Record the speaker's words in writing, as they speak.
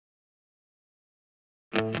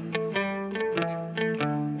Hi,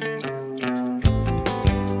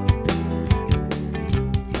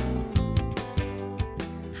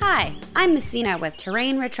 I'm Messina with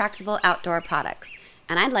T-Reign Retractable Outdoor Products,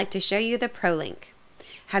 and I'd like to show you the ProLink.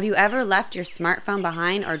 Have you ever left your smartphone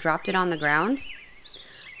behind or dropped it on the ground?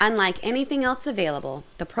 Unlike anything else available,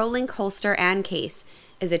 the ProLink holster and case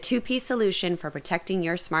is a two-piece solution for protecting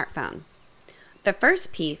your smartphone. The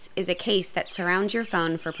first piece is a case that surrounds your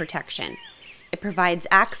phone for protection. It provides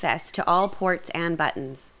access to all ports and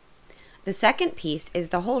buttons. The second piece is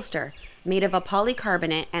the holster, made of a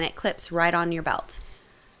polycarbonate, and it clips right on your belt.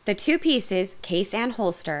 The two pieces, case and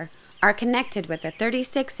holster, are connected with a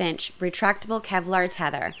 36-inch retractable Kevlar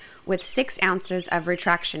tether with 6 ounces of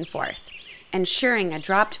retraction force, ensuring a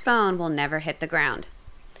dropped phone will never hit the ground.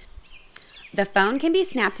 The phone can be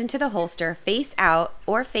snapped into the holster face out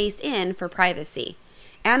or face in for privacy,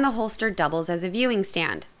 and the holster doubles as a viewing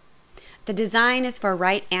stand. The design is for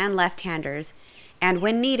right and left-handers, and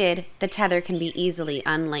when needed, the tether can be easily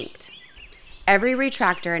unlinked. Every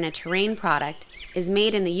retractor in a T-Reign product is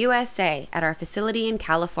made in the USA at our facility in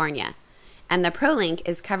California, and the ProLink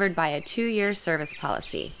is covered by a 2-year service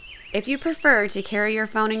policy. If you prefer to carry your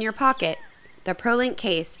phone in your pocket, the ProLink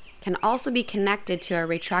case can also be connected to a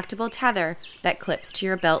retractable tether that clips to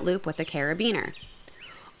your belt loop with a carabiner.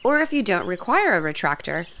 Or if you don't require a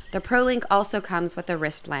retractor, the ProLink also comes with a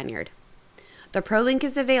wrist lanyard. The ProLink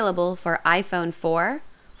is available for iPhone 4,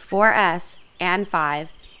 4S, and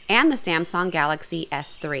 5, and the Samsung Galaxy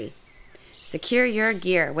S3. Secure your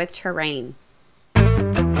gear with T-Reign.